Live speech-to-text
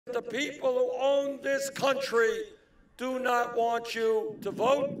that the people who own this country do not want you to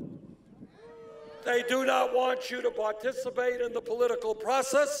vote. They do not want you to participate in the political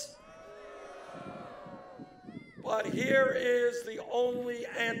process. But here is the only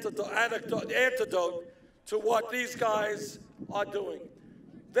antidote to what these guys are doing.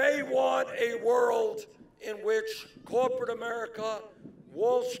 They want a world in which corporate America,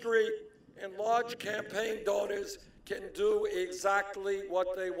 Wall Street, and large campaign donors can do exactly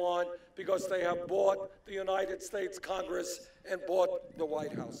what they want because they have bought the United States Congress and bought the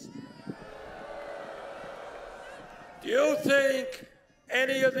White House. Do you think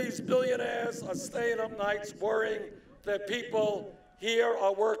any of these billionaires are staying up nights worrying that people here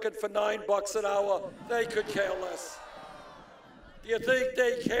are working for $9 an hour? They could care less. Do you think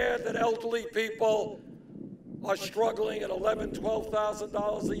they care that elderly people are struggling at $11,000,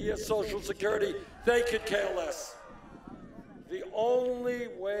 $12,000 a year Social Security? They could care less. The only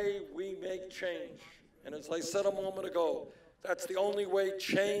way we make change, and as I said a moment ago, that's the only way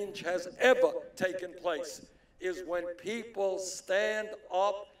change has ever taken place, is when people stand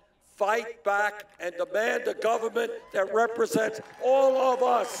up, fight back, and demand a government that represents all of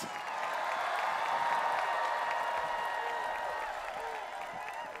us.